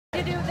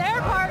To do their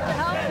part to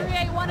help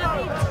create one of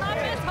the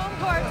toughest home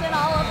courts in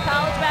all of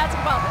college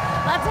basketball.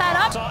 Let's head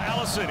up. Saw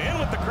Allison in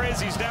with the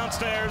crazies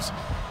downstairs,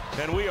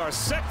 and we are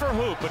set for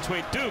hoop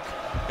between Duke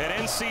and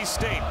NC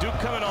State. Duke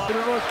coming off in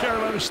a North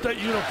Carolina State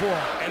uniform.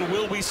 And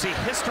will we see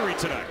history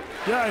tonight?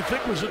 Yeah, I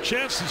think there's a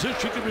chance this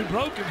history can be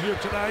broken here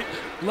tonight.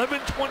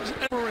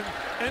 11-20 ever in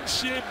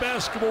NCAA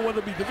basketball, whether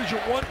it be Division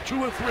I, II,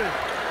 or III.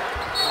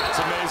 That's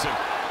amazing.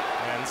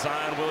 And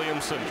Zion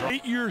Williamson.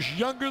 8 years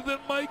younger than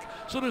Mike,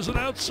 so there's an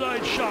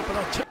outside shot. And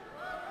I'll tell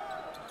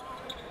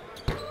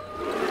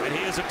and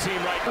he is a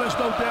team right. There's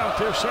no doubt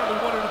they're certainly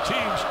one of the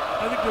teams.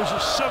 I think there's a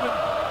 7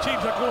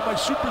 teams, I call it my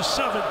Super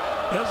 7,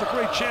 that has a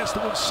great chance to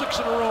win 6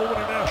 in a row, win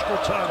a national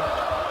title.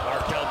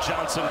 Markel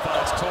Johnson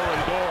finds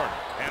Torin Dorn,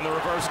 and the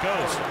reverse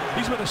goes.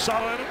 He's been a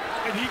solid,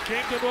 and he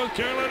came to North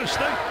Carolina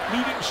State,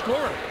 leading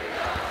scorer.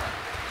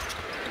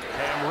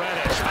 Cam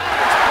Reddish.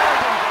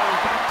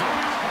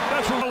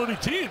 That's a quality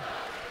team,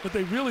 but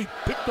they really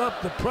picked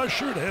up the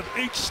pressure. They have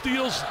 8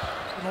 steals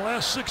in the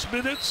last 6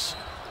 minutes.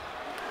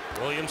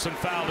 Williamson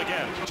fouled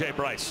again. Jay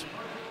Bryce.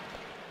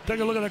 Take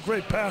a look at that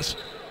great pass.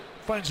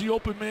 Finds the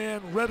open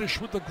man. Reddish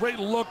with the great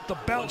look. The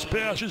bounce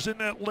pass is in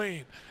that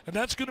lane. And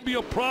that's going to be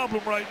a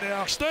problem right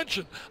now.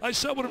 Extension. I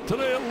sat with him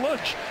today at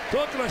lunch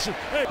talking. I said,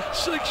 hey,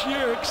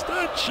 6-year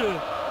extension.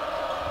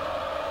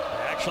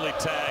 They actually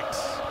tagged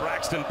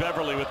Braxton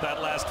Beverly with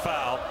that last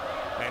foul.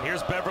 And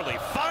here's Beverly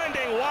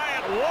finding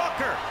Wyatt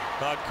Walker.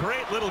 A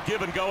great little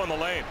give and go in the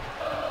lane.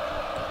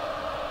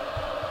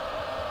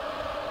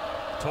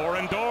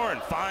 Torin Dorn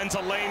finds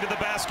a lane to the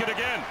basket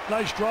again.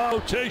 Nice draw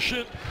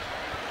rotation.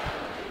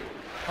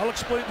 I'll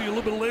explain to you a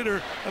little bit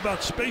later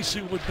about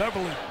spacing with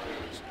Beverly.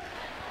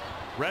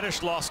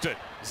 Reddish lost it.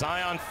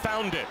 Zion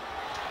found it.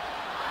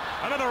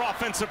 Another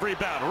offensive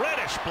rebound.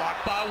 Reddish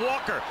blocked by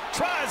Walker.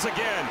 Tries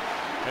again.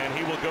 And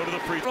he will go to the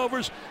free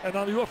throws. And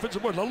on the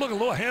offensive board, now look, a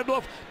little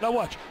handoff. Now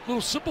watch,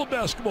 little simple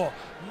basketball.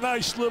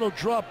 Nice little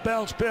drop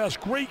bounce pass.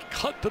 Great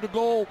cut to the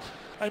goal.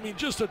 I mean,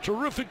 just a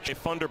terrific.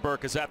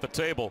 Funderburk is at the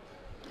table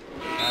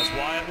as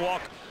Wyatt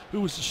Walker,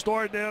 who was the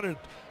star down at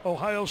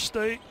Ohio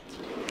State,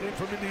 came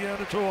from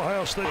Indiana to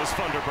Ohio State. Was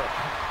Funderburk.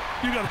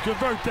 You got to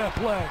convert that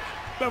play.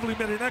 Beverly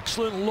made an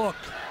excellent look.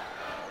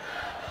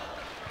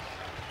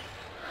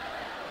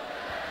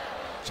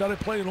 So they're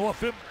playing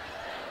off him.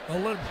 I'll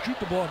let him shoot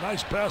the ball.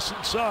 Nice pass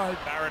inside.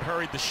 Barrett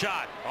hurried the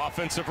shot.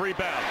 Offensive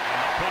rebound.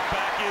 And the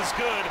putback is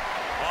good.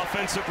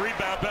 Offensive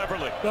rebound,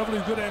 Beverly.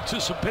 Beverly, good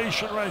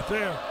anticipation right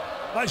there.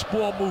 Nice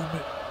ball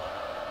movement.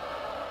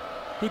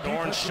 Good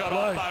Dorn shut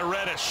off by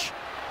Reddish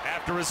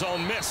after his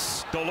own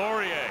miss.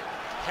 Delorier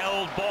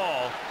held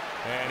ball,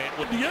 and it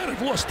would. Indiana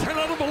lost 10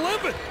 out of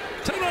 11.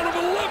 10 out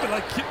of 11. I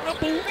cannot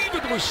believe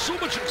it. There was so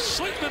much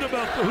excitement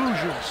about the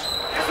Hoosiers.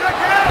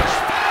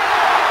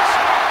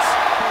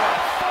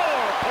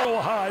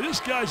 High. This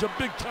guy's a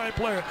big-time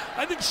player.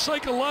 I think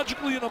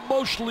psychologically and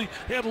emotionally,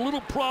 he had a little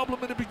problem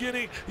in the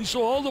beginning. He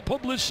saw all the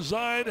publicity,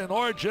 Zion and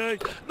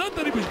RJ. Not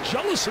that he was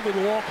jealous of it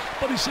all,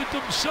 but he said to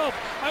himself,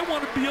 I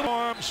want to be in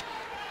arms.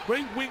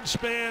 Great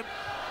wingspan.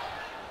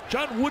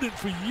 John Wooden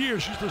for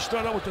years used to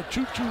start out with the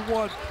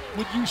 2-2-1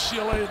 with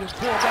UCLA and then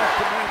fall back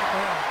to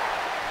man-to-man.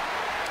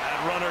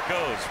 That runner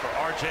goes for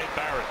RJ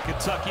Barrett.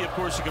 Kentucky, of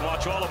course, you can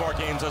watch all of our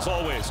games, as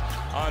always,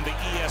 on the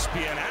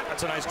ESPN app.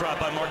 That's a nice drop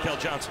by Markel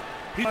Johnson.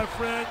 My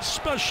friend,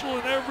 special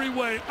in every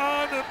way,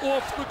 on and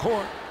off the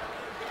court.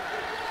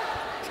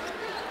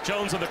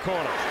 Jones in the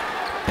corner.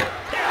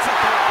 Gets it.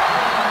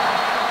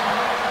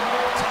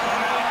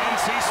 Timeout,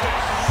 NC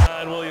State.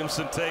 Zion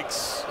Williamson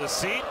takes a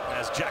seat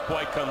as Jack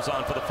White comes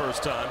on for the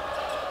first time.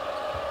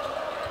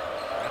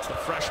 That's the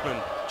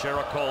freshman,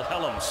 Jericole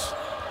Helms,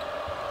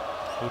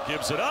 who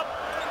gives it up.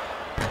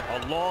 A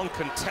long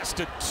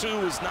contested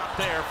 2 is not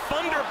there.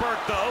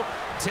 Funderburk, though,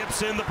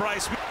 tips in the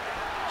Bryce.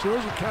 So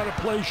those are the kind of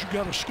plays you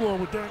got to score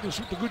with Daniels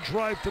with the good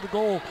drive to the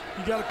goal.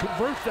 You got to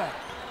convert that.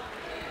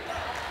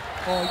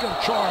 Oh, you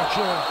got to charge.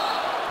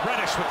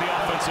 Reddish with the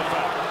offensive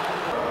foul.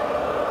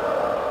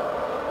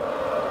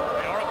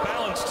 They are a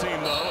balanced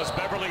team, though, as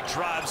Beverly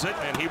drives it,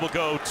 and he will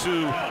go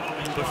to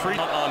the free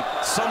on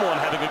someone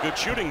having a good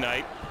shooting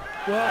night.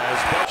 Well,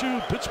 as to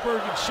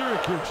Pittsburgh and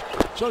Syracuse.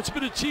 So it's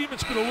been a team,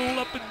 it's been a little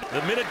up and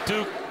the minute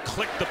Duke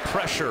clicked the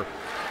pressure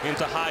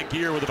into high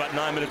gear with about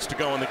 9 minutes to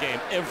go in the game,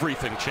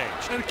 everything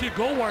changed. And kid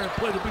Goldwire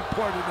played a big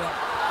part in that.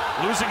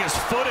 Losing his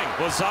footing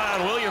was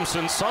Zion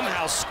Williamson,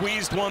 somehow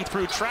squeezed one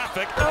through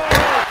traffic.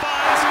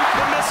 Finds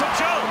permissive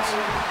Jones.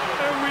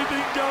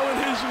 Everything going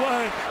his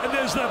way, and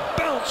there's that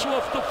bounce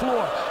off the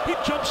floor. He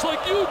jumps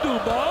like you do,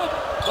 Bob.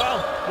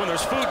 Well, when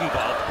there's food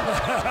involved.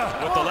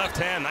 With the left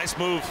hand, nice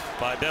move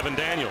by Devin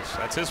Daniels.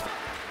 That's his.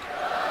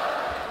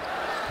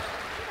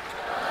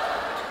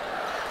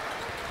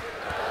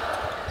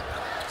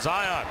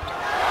 Zion,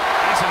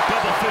 he's in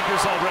double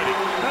figures already.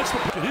 That's the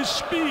his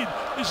speed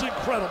is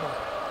incredible.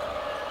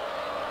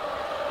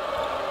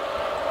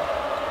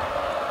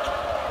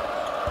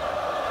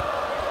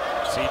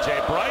 C.J.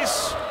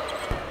 Bryce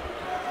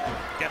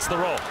gets the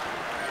roll.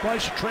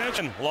 Bryce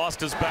transfer lost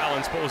his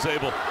balance, but was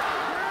able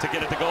to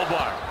get it to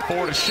Goldwire.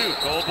 4 to shoot.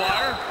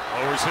 Goldwire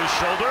lowers his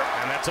shoulder,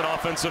 and that's an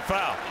offensive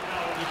foul.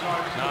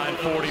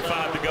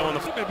 9:45 to go in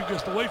the. Maybe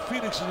because the way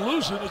Phoenix is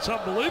losing, it's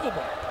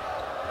unbelievable.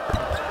 A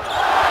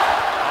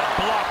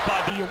block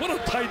by the. What a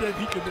tight end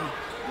he can be.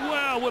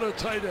 Wow, what a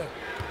tight end.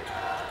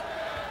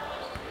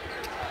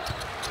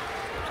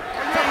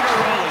 Finger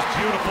roll is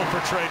beautiful for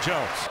Tre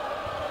Jones.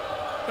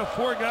 Got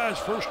 4 guys,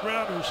 first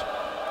rounders.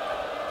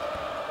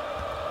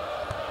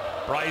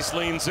 Bryce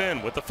leans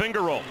in with the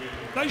finger roll.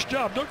 Nice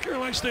job. North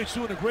Carolina State's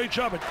doing a great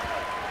job.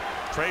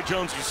 Tre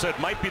Jones, you said,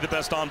 might be the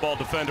best on-ball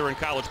defender in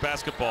college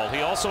basketball.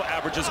 He also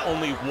averages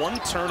only 1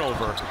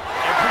 turnover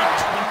every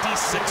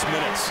 26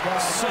 minutes.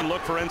 Good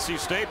look for NC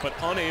State, but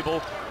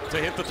unable to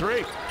hit the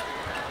 3.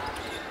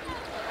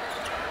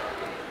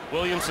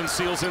 Williamson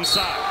seals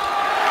inside.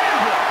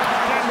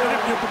 Can't let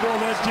him get the ball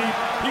that deep.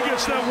 He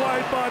gets that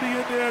wide body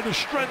in there, the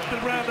strength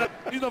around that.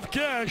 Enough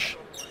cash.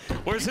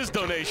 Where's his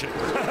donation?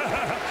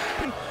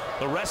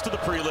 The rest of the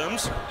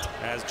prelims,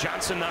 as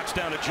Johnson knocks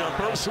down a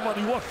jumper.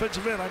 Somebody who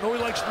offensive end. I know he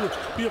likes to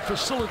be a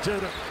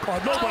facilitator.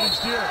 Oh, nobody's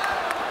there.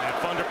 And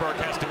Funderburk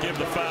has to give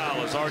the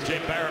foul as R.J.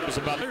 Barrett was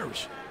about.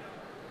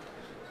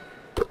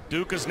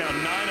 Duke is now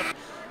 9 of,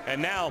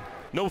 and now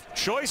no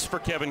choice for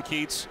Kevin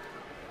Keatts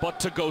but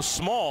to go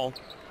small,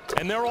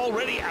 and they're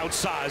already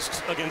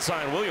outsized against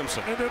Zion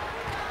Williamson.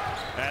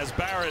 As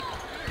Barrett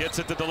gets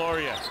it to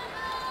DeLaurier.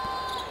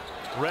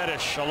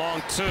 Reddish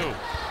along 2.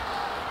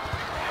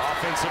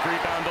 Offensive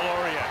rebound,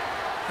 DeLaurier.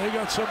 They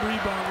got some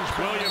rebounders.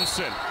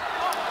 Williamson.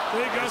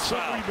 They got some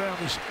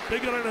rebounders. They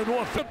got an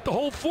offense, the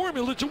whole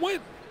formula to win.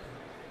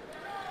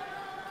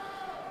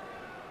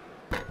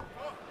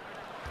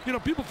 You know,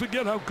 people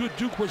forget how good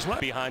Duke was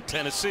last. Behind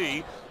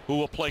Tennessee, who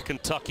will play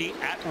Kentucky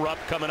at Rupp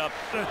coming up.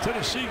 That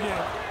Tennessee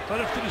game,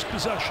 right after this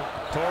possession.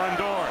 Torin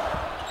Dorn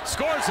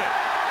scores it.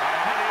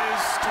 And it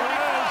is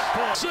 25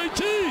 points.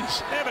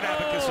 SATs. They have an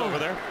abacus over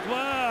there.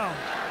 Wow.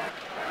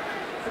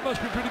 They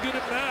must be pretty good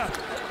at math.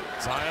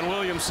 Zion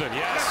Williamson,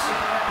 yes.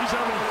 He's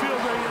having a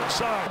field day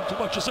inside. Too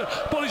much to say.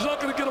 But he's not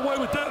going to get away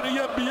with that in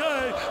the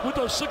NBA with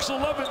those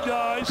 6'11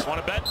 guys. Want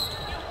to bet?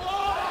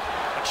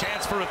 A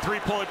chance for a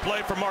 3-point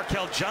play for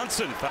Markel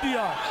Johnson.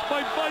 Yeah,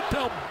 my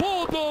Vital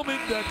Ball Dome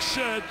Index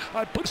said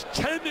I put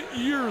 10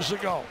 years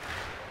ago.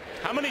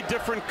 How many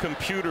different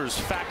computers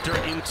factor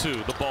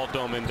into the Ball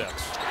Dome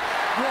Index?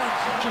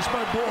 One, just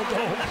my Ball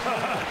Dome.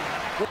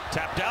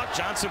 Tapped out,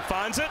 Johnson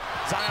finds it.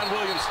 Zion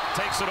Williams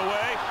takes it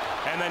away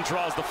and then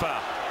draws the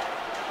foul.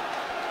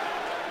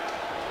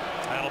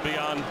 That'll be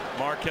on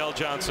Markel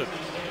Johnson.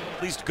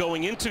 At least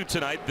going into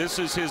tonight, this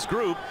is his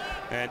group,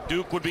 and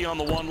Duke would be on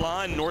the 1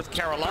 line. North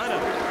Carolina,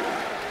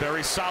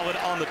 very solid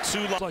on the 2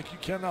 line. Like you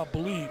cannot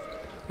believe.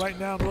 Right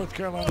now, North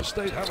Carolina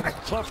State having a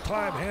tough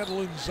time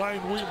handling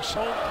Zion Williams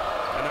home.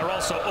 And they're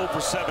also 0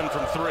 for 7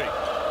 from 3.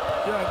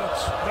 Yeah,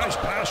 that's a nice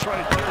pass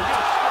right there.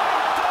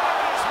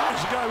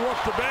 There's a guy who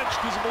off the bench,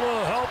 gives him a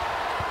little help.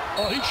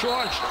 Oh, he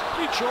charged.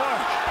 He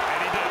charged.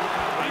 And he did.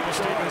 Michael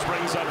Stevens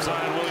brings up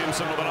Zion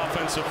Williamson with an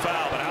offensive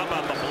foul, but how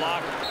about the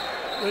block?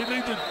 They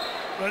need to,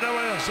 right now,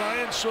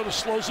 Zion sort of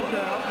slows him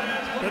down.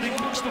 Then he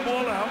kicks the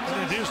ball out,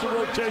 and then here's the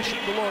rotation,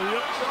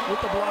 DeLaurier with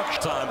the block.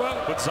 Time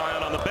with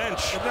Zion on the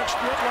bench. The next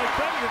threat like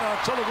that, you know,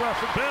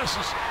 telegraphing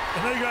passes,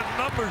 and they got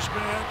numbers,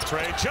 man.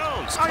 Tre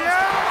Jones. Oh,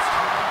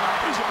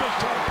 yeah! He's a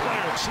big-time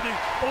player, City.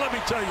 Well, let me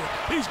tell you,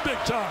 he's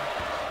big-time.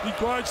 He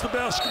guards the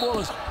basketball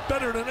is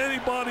better than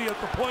anybody at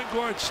the point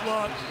guard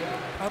slot.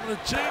 I'm a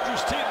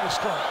dangerous team this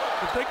time.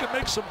 If they can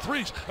make some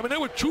threes. I mean, they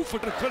were 2 for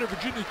the credit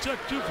Virginia Tech,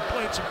 too, for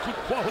playing some good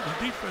quality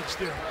defense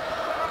there.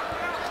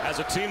 As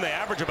a team, they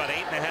average about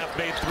 8.5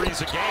 made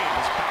threes a game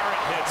as Barrett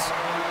hits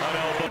an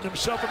elbow.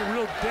 Himself in a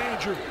real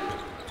danger.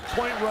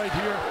 Point right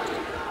here.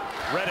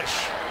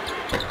 Reddish.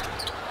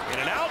 In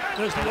and out.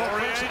 There's the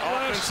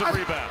offensive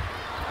rebound.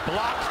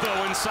 Blocked,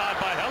 though, inside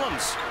by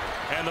Helms.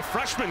 And the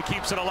freshman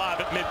keeps it alive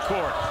at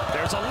midcourt.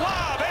 There's a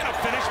lob and a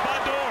finish by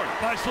Dorn.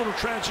 Nice little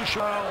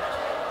transition.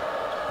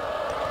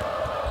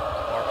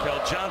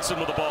 Markel Johnson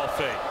with the ball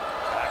fake.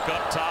 Back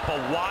up top, a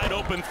wide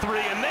open 3,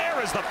 and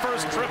there is the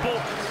first triple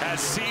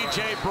as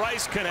C.J.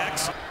 Bryce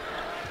connects.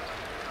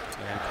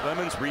 And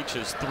Clemens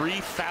reaches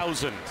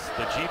 3,000.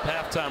 The Jeep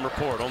halftime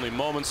report only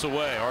moments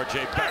away.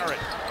 R.J. Barrett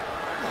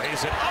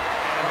lays it up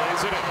and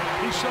lays it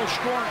in. He's so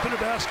strong to the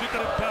basket,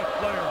 that impact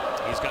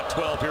player. He's got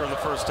 12 here in the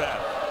first half.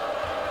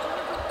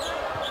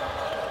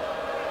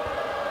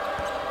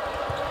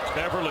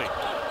 Beverly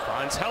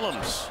finds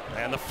Helms,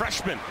 and the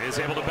freshman is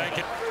able to bank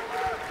it.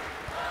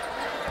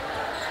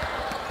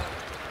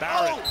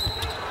 Barrett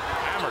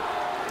hammered,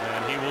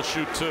 and he will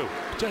shoot 2.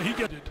 He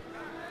get it.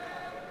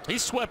 He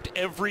swept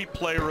every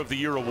Player of the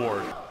Year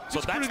award. So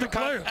that's the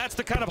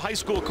kind of high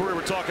school career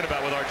we're talking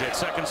about with RJ.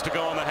 Seconds to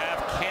go in the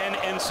half. Can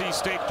NC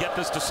State get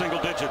this to single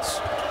digits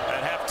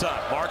at halftime?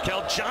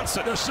 Markel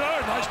Johnson. Yes,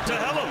 sir. Nice to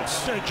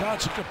Helms.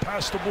 Johnson can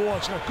pass the ball.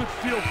 It's a good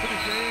feel for the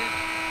game.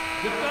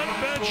 They're not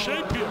in bad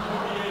shape here.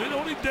 They're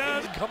only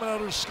down coming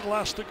out of the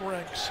Scholastic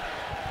ranks.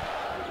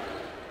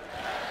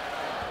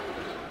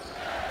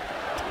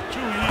 Too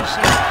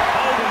easy.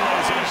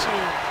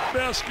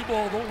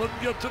 Basketball, don't let him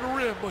get to the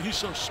rim, but he's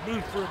so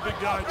smooth for a big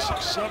guy at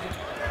 6'7".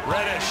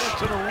 Reddish.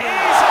 To the rim.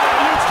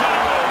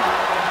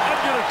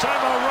 I'd get a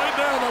timeout right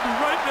now, and I'll be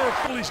right there.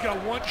 He's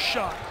got one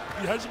shot.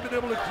 He hasn't been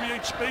able to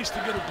create space to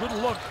get a good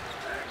look.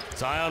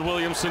 Zion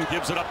Williamson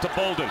gives it up to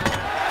Bolden. 3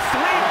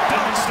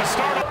 dunks to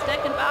start it.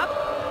 Dick and Bob.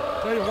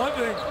 Tell you one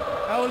thing,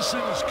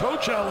 Allison is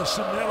Coach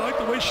Allison, man. I like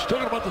the way she's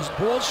talking about those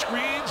ball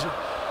screens and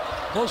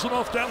closing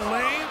off that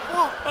lane.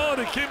 Oh,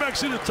 they came back,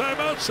 see the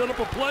timeout, set up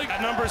a play.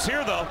 Got numbers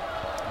here, though.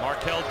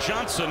 Markel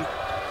Johnson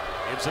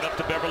gives it up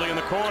to Beverly in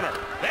the corner.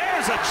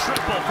 There's a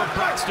triple for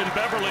Braxton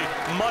Beverly.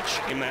 Much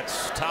in that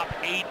top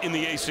 8 in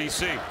the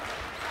ACC.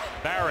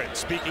 Barrett,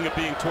 speaking of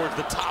being towards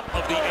the top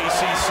of the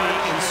ACC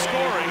in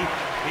scoring,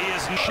 he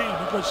is machine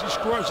because he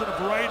scores in a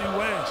variety of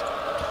ways.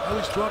 I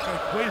always talk, I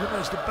equate him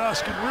as the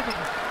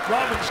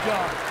Baskin-Robbins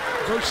guy.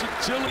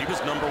 Versatility. He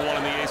was #1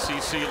 in the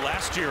ACC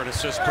last year in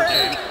assists per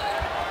game.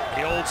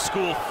 The old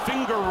school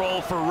finger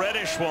roll for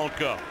Reddish won't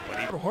go. But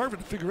he Harvard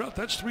to figure out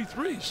that's 3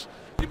 threes.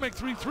 You make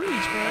 3 threes,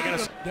 man.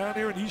 Down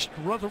here in East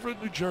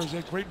Rutherford, New Jersey.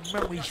 I have great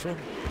memories from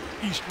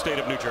East State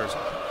of New Jersey.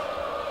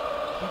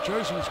 New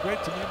Jersey was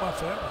great to me and my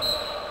family.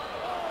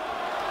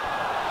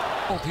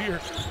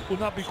 Here will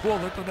not be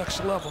called at the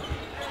next level.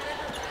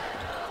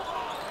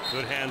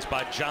 Good hands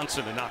by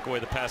Johnson to knock away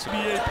the pass.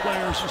 NBA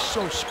players is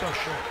so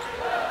special.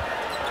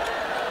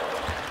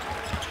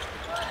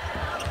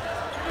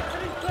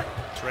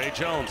 Trey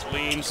Jones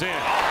leans in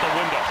off the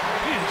window.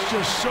 He is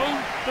just so,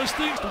 those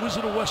things the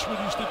Wizard of Westwood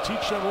used to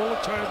teach that all the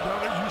time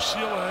down at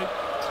UCLA.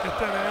 Get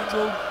that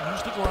angle,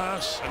 use the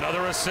glass.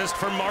 Another assist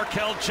for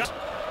Markel Johnson.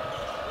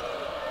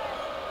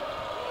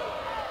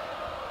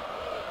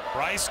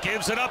 Bryce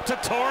gives it up to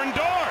Torn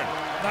Dorn.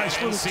 Nice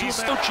little two-man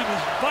coaching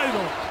is vital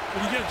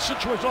when you get in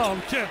situations. Oh,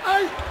 you can't.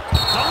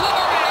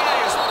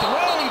 Delorier is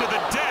thrown to the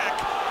deck.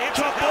 It's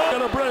a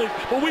got a break,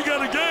 but we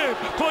got a game.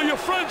 Call your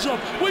friends up.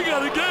 We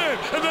got a game.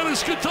 And then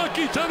it's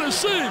Kentucky,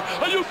 Tennessee.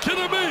 Are you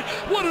kidding me?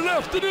 What an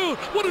afternoon.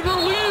 What an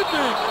early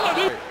evening.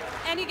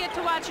 And you get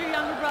to watch your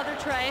younger brother,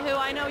 Trey, who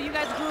I know you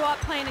guys grew up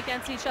playing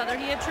against each other.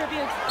 He attributes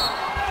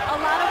a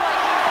lot of what he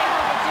was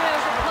able to do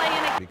to play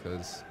in it.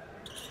 Because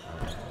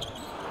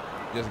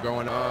just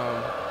growing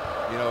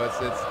you know,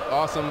 it's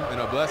awesome and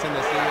a blessing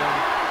to see him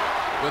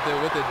with the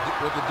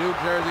Duke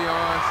jersey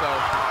on. So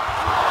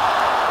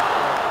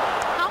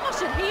how much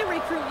did he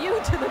recruit you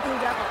to the Blue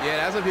Devils? Yeah,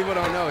 that's what people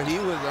don't know. He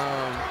was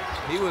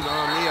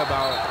on me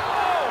about.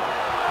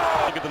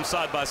 Look at them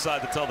side by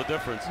side to tell the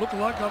difference. Look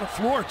like on the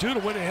floor too, the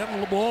way they handle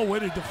the ball, way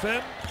they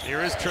defend. Here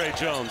is Trey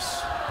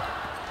Jones.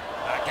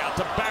 Back out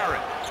to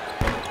Barrett.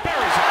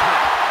 Buries a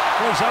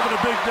three. He's having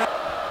a big day.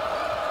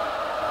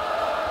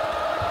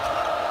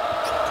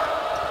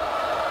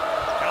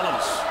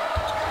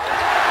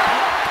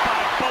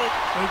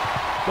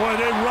 Boy,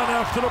 they run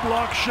after the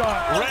block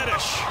shot.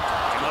 Reddish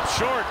came up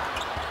short.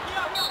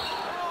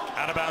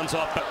 Out of bounds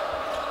off.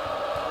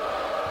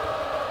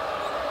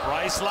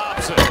 Bryce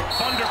lobs it.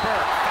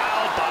 Thunderbird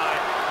fouled by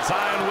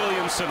Zion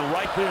Williamson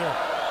right there.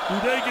 Who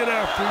they get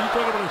after? You're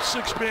talking about a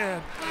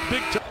 6-man.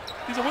 Big time.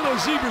 He's one of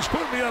those zebras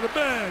putting me on the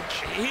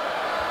bench.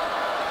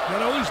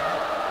 That always.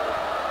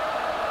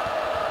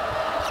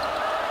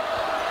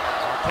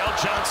 Markel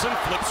Johnson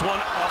flips one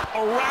up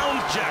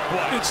around Jack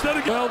White. Instead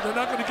of, well, they're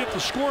not going to get the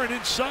scoring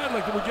inside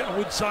like they were getting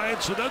with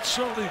Zion, so that's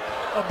certainly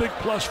a big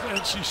plus for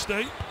NC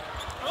State.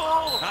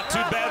 Not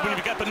too bad when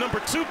you've got the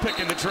 #2 pick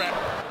in the draft.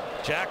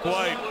 Jack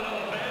White.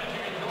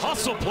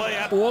 Hustle play.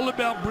 All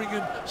about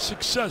bringing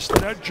success to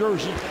that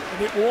jersey. And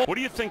they all. What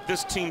do you think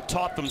this team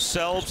taught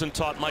themselves and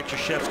taught Mike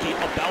Krzyzewski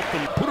about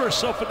them? Put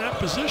ourselves in that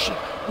position.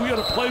 We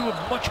got to play with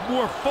much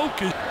more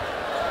focus.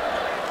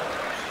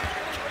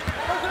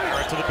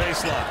 Right to the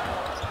baseline.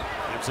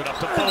 Gives it up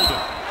to Bolden.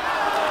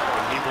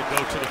 And he will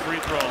go to the free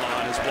throw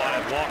line as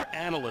Wyatt Walker.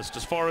 Analyst,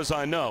 as far as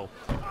I know,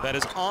 that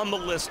is on the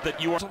list that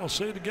you are. I'll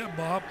say it again,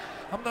 Bob.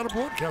 I'm not a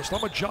broadcaster.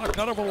 I'm a jock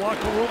out of a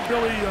locker room.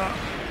 Billy,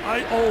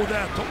 I owe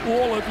that to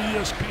all of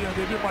ESPN.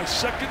 They've been my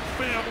second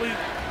family,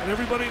 and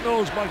everybody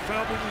knows my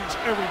family means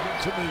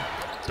everything to me.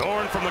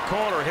 Dorn from the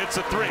corner hits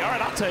a 3. All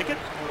right, I'll take it.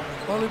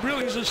 Well, he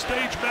really is the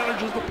stage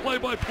managers, the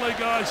play-by-play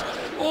guys,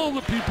 all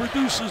the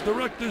producers,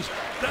 directors.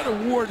 That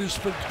award is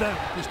for them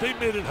because they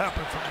made it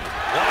happen for me.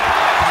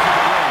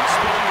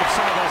 Speaking of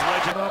some of those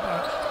legends,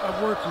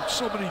 I've worked with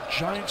so many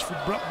giants, from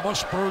Brett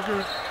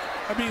Musburger.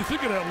 I mean,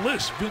 think of that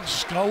list. Vince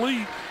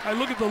Scully. I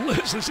look at the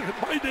list and say,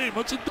 my name,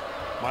 what's it?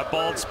 My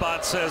bald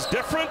spot says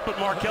different, but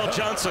Markel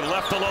Johnson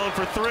left alone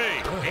for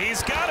 3.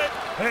 He's got it.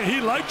 Hey, he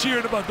liked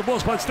hearing about the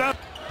bald spots.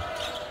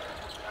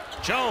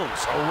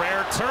 Jones, a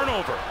rare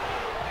turnover.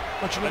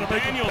 But you're going to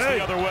make him Daniels pay.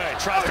 the other way,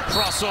 tries to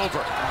cross over.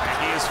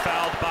 And he is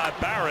fouled by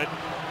Barrett.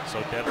 So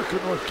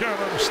North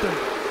Carolina State.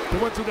 They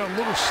went through that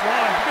little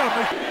slide. You got to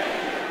make.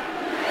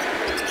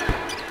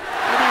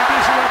 I mean,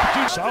 there's an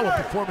opportunity. Solid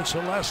performance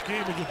in the last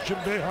game against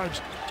Jim Boeheim's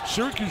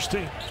Syracuse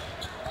team.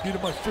 Beat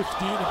him by 15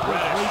 and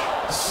played late.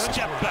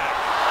 Step back.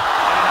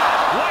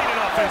 White an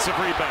offensive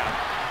rebound.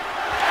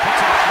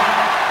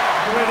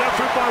 Great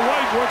effort by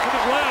White, working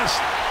the glass.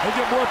 They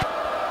get more.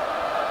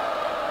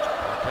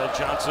 Hill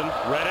Johnson,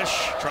 Reddish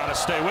trying to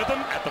stay with him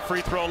at the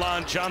free throw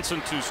line.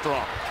 Johnson too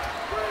strong.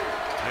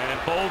 And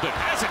Bolden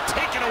has it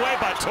taken away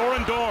by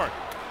Torin Dorn.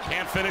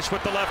 Can't finish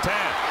with the left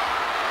hand.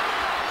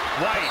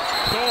 White,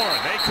 Dorn,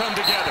 they come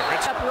together.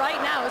 It's Up right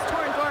now is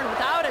Torin Dorn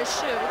without a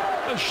shoe.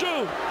 A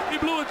shoe. He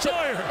blew a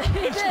tire.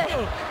 He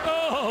did.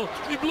 Oh,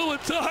 he blew a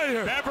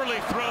tire. Beverly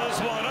throws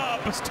one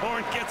up as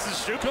Dorn gets his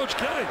shoe. Coach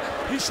K,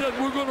 he said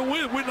we're going to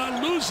win. We're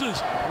not losers.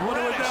 We're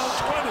down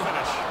 20.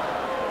 Finish.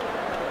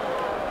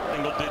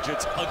 Single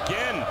digits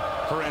again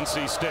for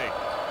NC State.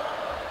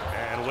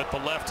 And with the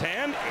left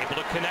hand, able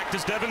to connect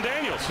is Devin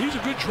Daniels. He's a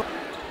good try.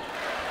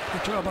 You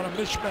talk about a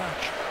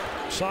mismatch,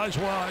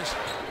 size-wise.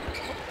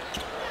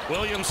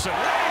 Williamson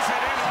lays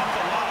it in off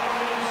the line.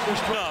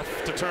 Just enough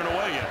to turn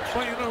away yet.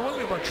 Well, you know, one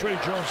thing about Trey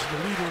Jones is the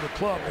leader of the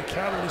club, the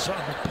catalyst on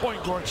the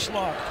point guard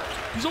slot.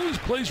 He's always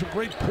plays with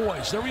great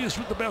poise. There he is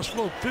with the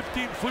basketball,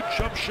 15-foot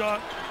jump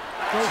shot.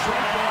 Goes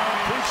right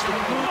down, takes the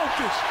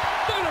focus.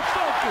 Look at the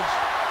focus.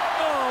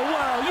 Oh,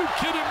 wow, you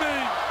kidding me?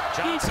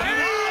 Johnson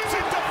lobs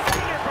it to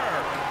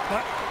Vanderberg.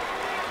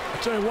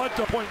 I'll tell you what,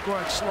 the point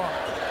guard slot.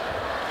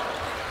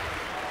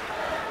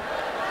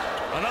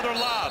 Another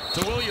lob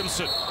to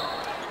Williamson.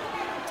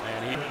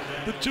 And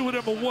the two of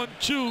them are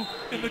 1-2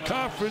 in the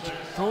conference,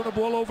 throwing the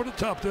ball over the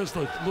top. There's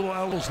the little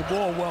owls the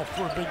ball well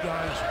for big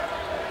guys.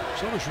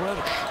 So does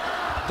Reddish.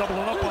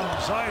 Doubling up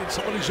on Zion.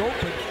 Somebody's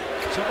open.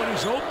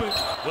 Somebody's open.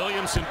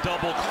 Williamson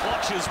double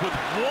clutches with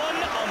one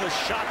on the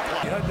shot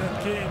clock. He had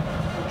that game,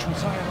 which was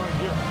Zion right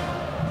here.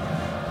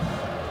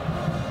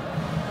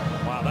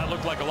 Wow, that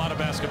looked like a lot of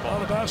A basketball.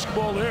 lot of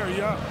basketball there,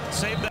 yeah.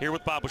 Save that here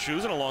with Bob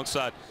Wischusen and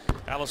alongside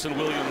Allison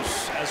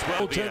Williams as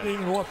well.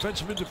 Goaltending and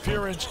offensive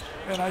interference,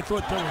 and I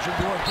thought that was a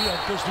good idea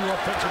because the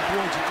offensive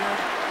boards again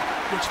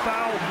gets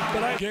fouled.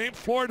 But I game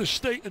Florida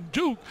State and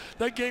Duke,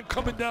 that game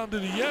coming down to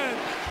the end,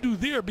 do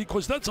there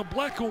because that's a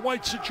black and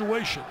white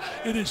situation.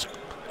 It is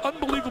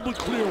unbelievably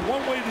clear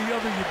one way or the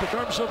other in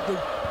terms of the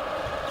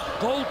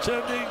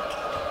goaltending.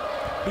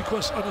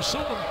 Because on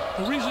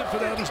the reason for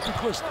that is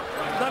because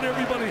not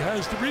everybody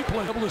has the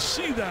replay. Able to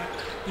see that.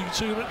 You can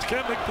see it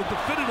can't make the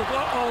definitive.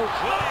 What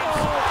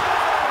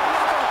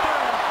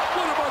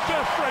about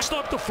that, Frank?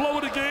 Stop the flow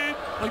of the game.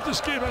 Like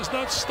this game has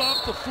not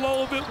stopped the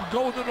flow of it. We're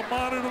going to the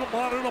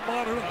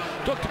monitor.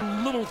 Took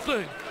a little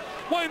thing.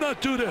 Why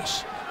not do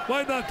this?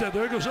 Why not that?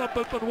 There goes up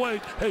and away.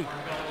 Hey,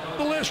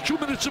 the last 2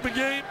 minutes of a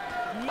game,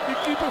 you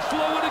keep a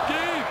flow in the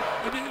game.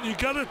 And you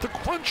got it to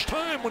crunch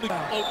time when you've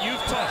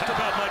talked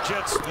about my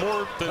Jets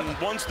more than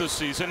once this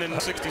season. In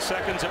 60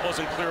 seconds, it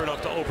wasn't clear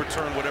enough to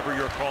overturn whatever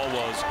your call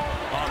was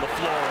on the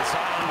floor.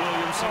 Zion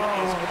Williamson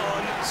is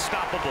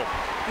unstoppable.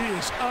 He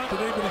is on.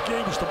 The name of the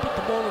game is to put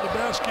the ball in the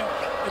basket,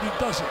 and he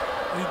doesn't.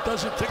 And he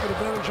doesn't take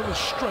advantage of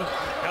his strength.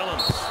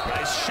 Ellens,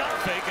 nice shot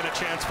fake and a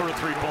chance for a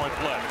three-point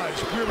play.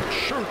 Guys wearing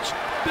shirts,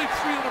 big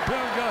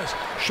 300-pound guys.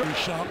 Shirt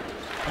shop.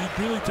 He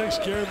really takes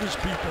care of his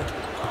people.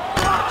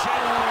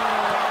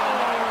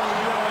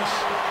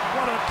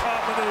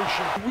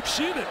 We've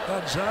seen it,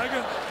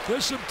 Gonzaga.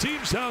 There's some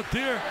teams out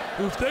there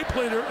who, if they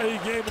play their A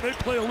game and they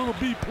play a little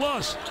B+,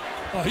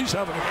 he's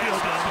having a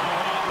field day.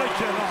 They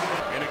cannot.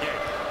 In a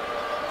game.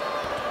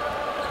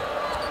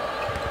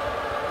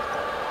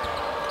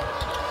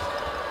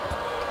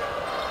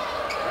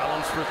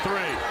 Ellens for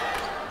three.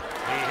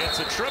 He hits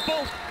a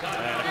triple,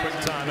 and a quick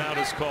timeout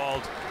is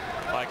called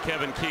by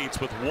Kevin Keats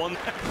with one.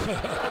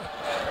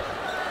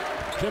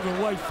 Kevin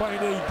White fine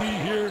AD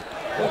here.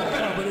 What a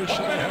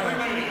combination they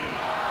have.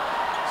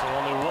 So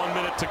only 1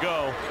 minute to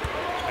go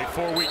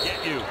before we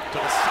get you to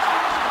the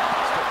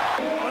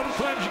second. A lot of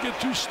times you get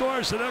two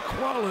stars of that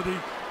quality,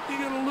 you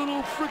get a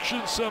little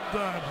friction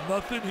sometimes.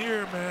 Nothing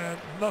here, man.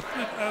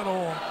 Nothing at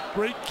all.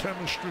 Great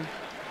chemistry.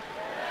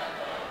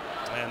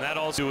 And that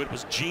also, it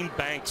was Gene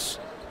Banks.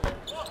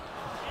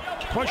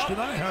 The question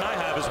I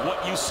have is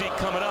what you see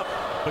coming up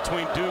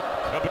between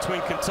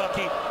between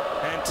Kentucky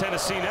and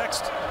Tennessee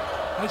next.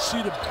 I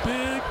see the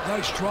big,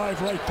 nice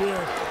drive right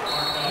there.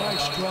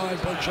 Nice drive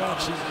by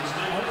Johnson.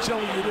 I'm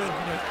telling you that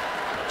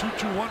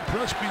 2-2-1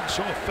 press being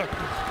so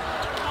effective.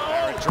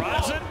 Barrett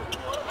drives it.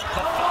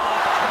 The follow.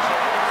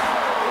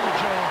 Look at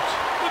Jones.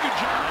 Look at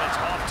Jones. And it's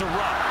off to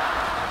Rupp.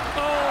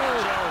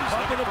 Jones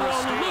popping the ball.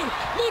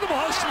 Look at him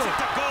hustling.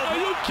 Are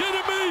you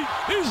kidding me?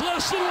 He's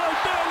hustling like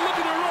that. Look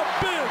at her up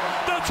big.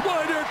 That's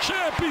why they're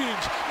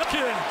champions.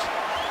 Kids,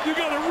 you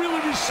got to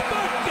really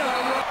respect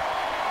that.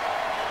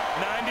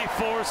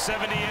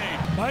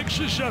 94-78. Mike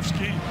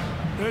Krzyzewski,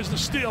 there's the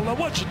steal. Now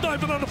watch it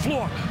diving on the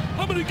floor.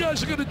 How many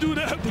guys are going to do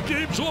that? The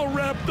game's all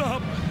wrapped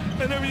up,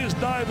 and there he is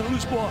diving,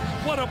 loose ball.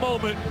 What a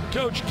moment.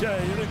 Coach K,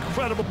 an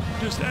incredible.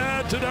 Just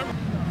add to that.